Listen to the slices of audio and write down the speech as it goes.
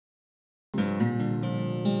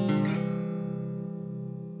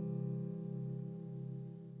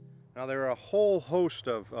Now there are a whole host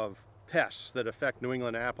of pests that affect New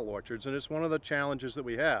England apple orchards, and it's one of the challenges that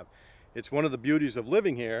we have. It's one of the beauties of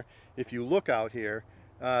living here. If you look out here,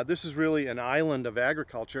 this is really an island of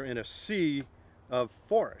agriculture in a sea of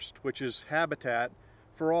forest, which is habitat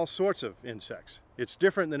for all sorts of insects. It's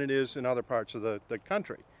different than it is in other parts of the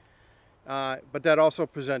country. But that also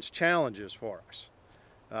presents challenges for us.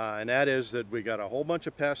 And that is that we got a whole bunch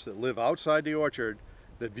of pests that live outside the orchard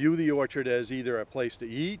that view the orchard as either a place to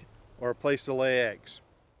eat or a place to lay eggs.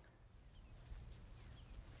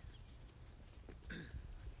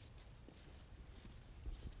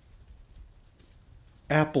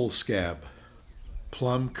 Apple scab,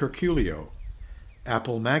 plum curculio,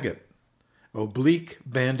 apple maggot, oblique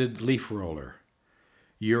banded leaf roller,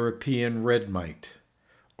 European red mite,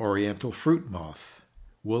 oriental fruit moth,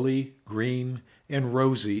 woolly, green, and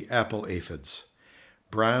rosy apple aphids,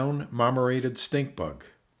 brown marmorated stink bug.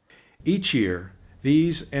 Each year,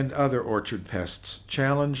 these and other orchard pests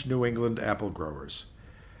challenge New England apple growers.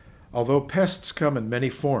 Although pests come in many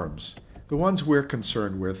forms, the ones we're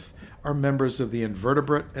concerned with are members of the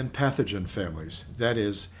invertebrate and pathogen families, that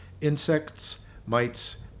is, insects,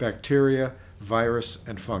 mites, bacteria, virus,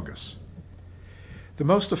 and fungus. The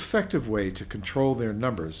most effective way to control their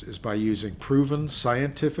numbers is by using proven,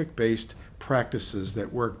 scientific-based practices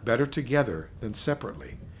that work better together than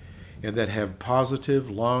separately, and that have positive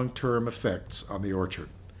long-term effects on the orchard.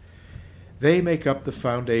 They make up the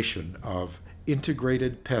foundation of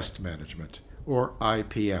integrated pest management, or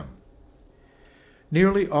IPM.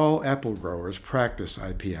 Nearly all apple growers practice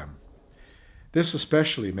IPM. This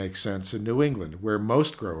especially makes sense in New England, where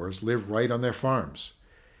most growers live right on their farms.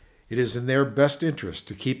 It is in their best interest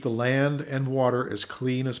to keep the land and water as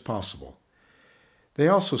clean as possible. They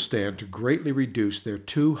also stand to greatly reduce their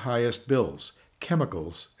two highest bills,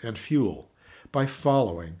 chemicals and fuel, by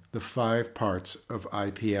following the 5 parts of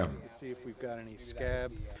IPM. See if we've got any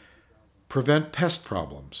scab. Prevent pest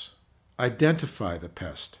problems. Identify the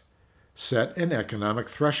pest. Set an economic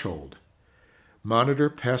threshold. Monitor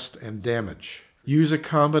pest and damage. Use a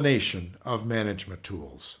combination of management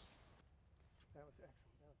tools.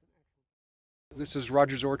 This is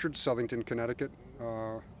Rogers Orchard, Southington, Connecticut.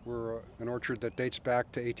 We're an orchard that dates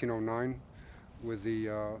back to 1809 with the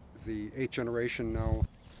 8th generation now.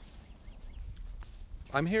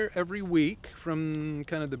 I'm here every week from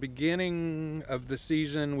kind of the beginning of the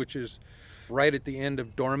season, which is right at the end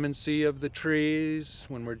of dormancy of the trees,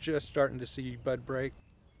 when we're just starting to see bud break.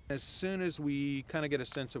 As soon as we kind of get a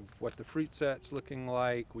sense of what the fruit set's looking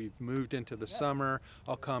like, we've moved into the summer,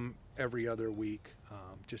 I'll come every other week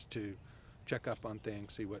just to check up on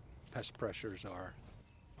things, see what pest pressures are.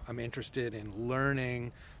 I'm interested in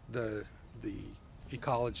learning the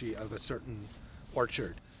ecology of a certain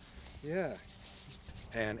orchard. Yeah.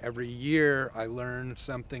 And every year I learn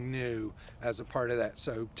something new as a part of that.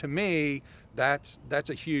 So to me, that's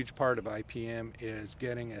a huge part of IPM, is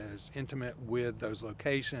getting as intimate with those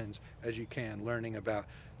locations as you can, learning about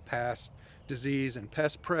past disease and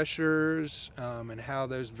pest pressures and how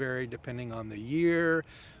those vary depending on the year.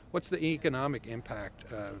 What's the economic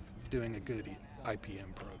impact of doing a good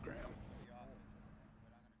IPM program?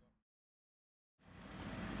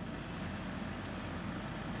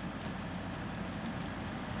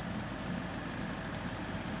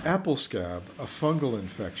 Apple scab, a fungal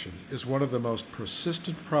infection, is one of the most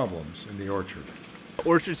persistent problems in the orchard.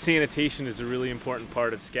 Orchard sanitation is a really important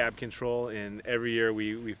part of scab control, and every year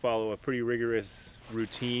we follow a pretty rigorous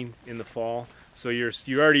routine in the fall. So you're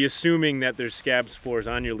already assuming that there's scab spores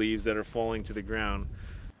on your leaves that are falling to the ground.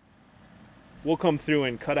 We'll come through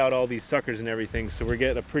and cut out all these suckers and everything, so we're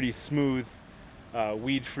getting a pretty smooth,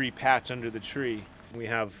 weed-free patch under the tree. We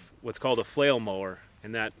have what's called a flail mower,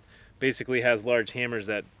 and that basically has large hammers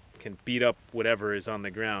that can beat up whatever is on the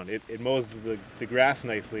ground. It mows the grass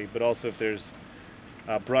nicely, but also if there's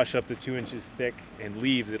brush up to 2 inches thick and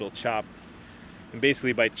leaves, it'll chop. And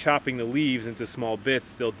basically by chopping the leaves into small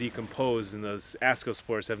bits, they'll decompose, and those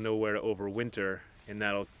ascospores have nowhere to overwinter,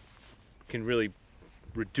 and can really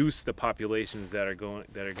reduce the populations that are going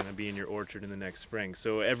to be in your orchard in the next spring.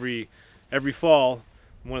 So every fall,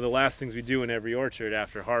 one of the last things we do in every orchard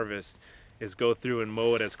after harvest is go through and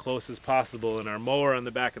mow it as close as possible, and our mower on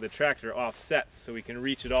the back of the tractor offsets so we can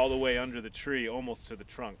reach it all the way under the tree, almost to the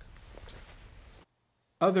trunk.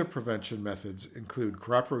 Other prevention methods include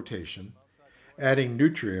crop rotation, adding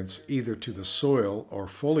nutrients either to the soil or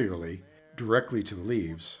foliarly directly to the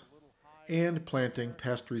leaves, and planting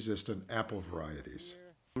pest-resistant apple varieties.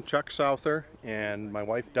 I'm Chuck Souther, and my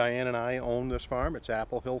wife Diane and I own this farm. It's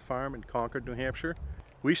Apple Hill Farm in Concord, New Hampshire.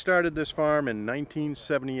 We started this farm in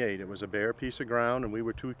 1978. It was a bare piece of ground, and we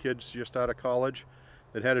were 2 kids just out of college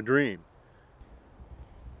that had a dream.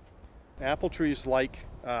 Apple trees like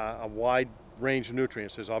a wide range of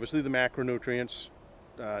nutrients. There's obviously the macronutrients,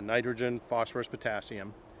 nitrogen, phosphorus,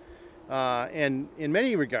 potassium. And in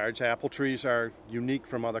many regards, apple trees are unique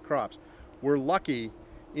from other crops. We're lucky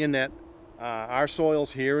in that our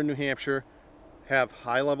soils here in New Hampshire have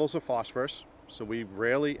high levels of phosphorus, so we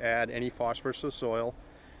rarely add any phosphorus to the soil.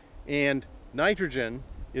 And nitrogen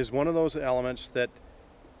is one of those elements that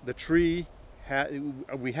the tree,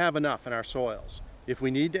 we have enough in our soils. If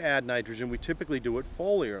we need to add nitrogen, we typically do it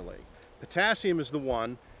foliarly. Potassium is the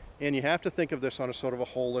one, and you have to think of this on a sort of a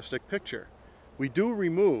holistic picture. We do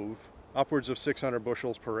remove upwards of 600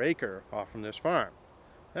 bushels per acre off from this farm.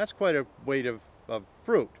 That's quite a weight of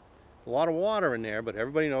fruit. A lot of water in there, but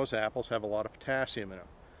everybody knows apples have a lot of potassium in them.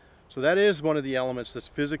 So that is one of the elements that's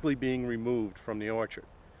physically being removed from the orchard.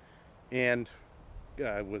 And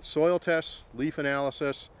with soil tests, leaf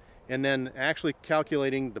analysis, and then actually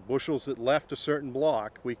calculating the bushels that left a certain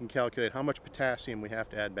block, we can calculate how much potassium we have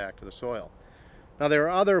to add back to the soil. Now there are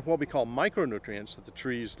other what we call micronutrients that the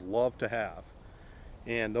trees love to have.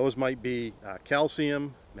 And those might be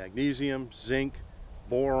calcium, magnesium, zinc,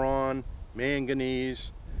 boron,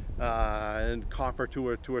 manganese, and copper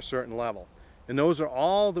to a certain level. And those are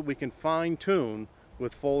all that we can fine-tune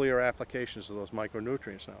with foliar applications of those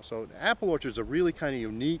micronutrients now. So apple orchards are really kind of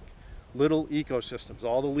unique little ecosystems.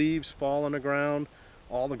 All the leaves fall on the ground,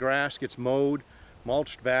 all the grass gets mowed,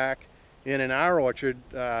 mulched back. And in our orchard,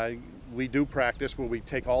 we do practice where we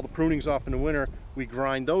take all the prunings off in the winter, we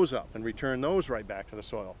grind those up and return those right back to the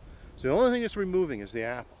soil. So the only thing it's removing is the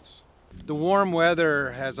apples. The warm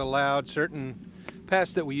weather has allowed certain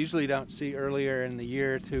pests that we usually don't see earlier in the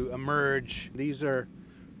year to emerge. These are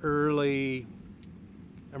early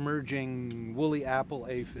emerging woolly apple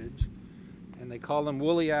aphids. And they call them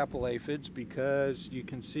woolly apple aphids because you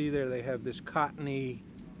can see there they have this cottony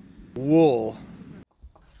wool.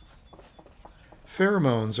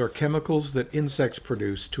 Pheromones are chemicals that insects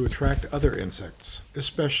produce to attract other insects,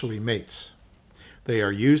 especially mates. They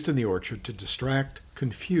are used in the orchard to distract,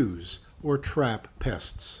 confuse, or trap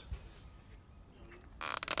pests.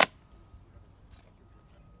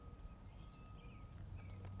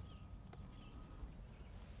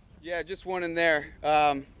 Yeah, just one in there.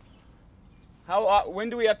 When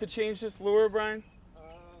do we have to change this lure, Brian?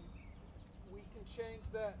 We can change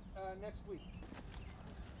that next week.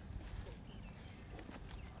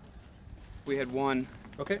 We had one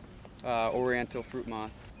Okay. oriental fruit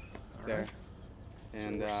moth there. Right.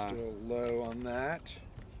 And so we're still low on that.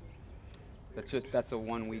 that's a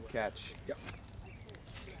 1 week catch. Yep.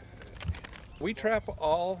 We trap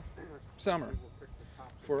all summer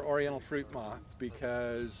for oriental fruit moth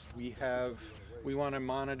because we want to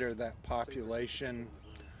monitor that population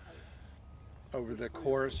over the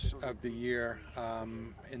course of the year.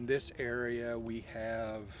 In this area we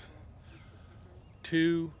have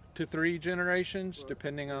 2 to 3 generations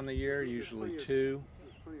depending on the year, usually 2,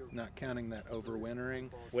 not counting that overwintering.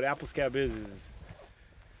 What apple scab is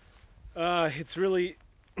it's really,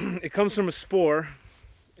 it comes from a spore,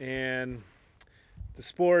 and the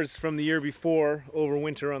spores from the year before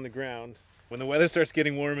overwinter on the ground. When the weather starts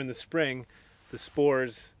getting warm in the spring, the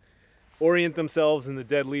spores orient themselves in the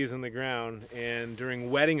dead leaves on the ground, and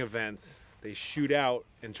during wetting events, they shoot out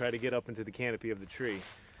and try to get up into the canopy of the tree.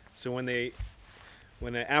 So when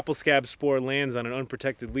an apple scab spore lands on an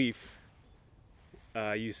unprotected leaf,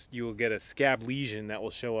 you will get a scab lesion that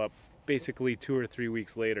will show up basically 2 or 3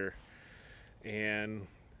 weeks later. And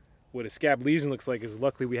what a scab lesion looks like is,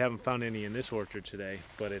 luckily we haven't found any in this orchard today,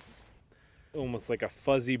 but it's almost like a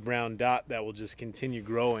fuzzy brown dot that will just continue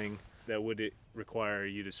growing that would require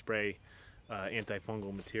you to spray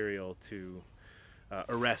antifungal material to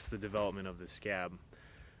arrest the development of the scab.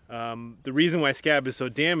 The reason why scab is so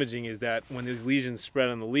damaging is that when these lesions spread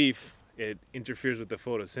on the leaf, it interferes with the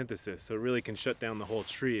photosynthesis, so it really can shut down the whole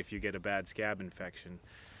tree if you get a bad scab infection.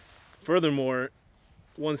 Furthermore,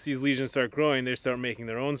 once these lesions start growing, they start making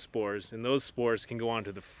their own spores, and those spores can go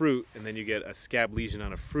onto the fruit, and then you get a scab lesion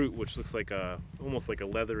on a fruit, which looks like almost like a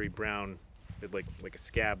leathery brown, like a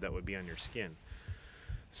scab that would be on your skin.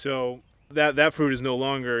 So that fruit is no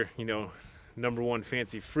longer, #1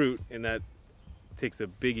 fancy fruit, and that takes a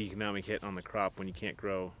big economic hit on the crop when you can't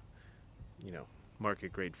grow,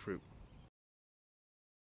 market grade fruit.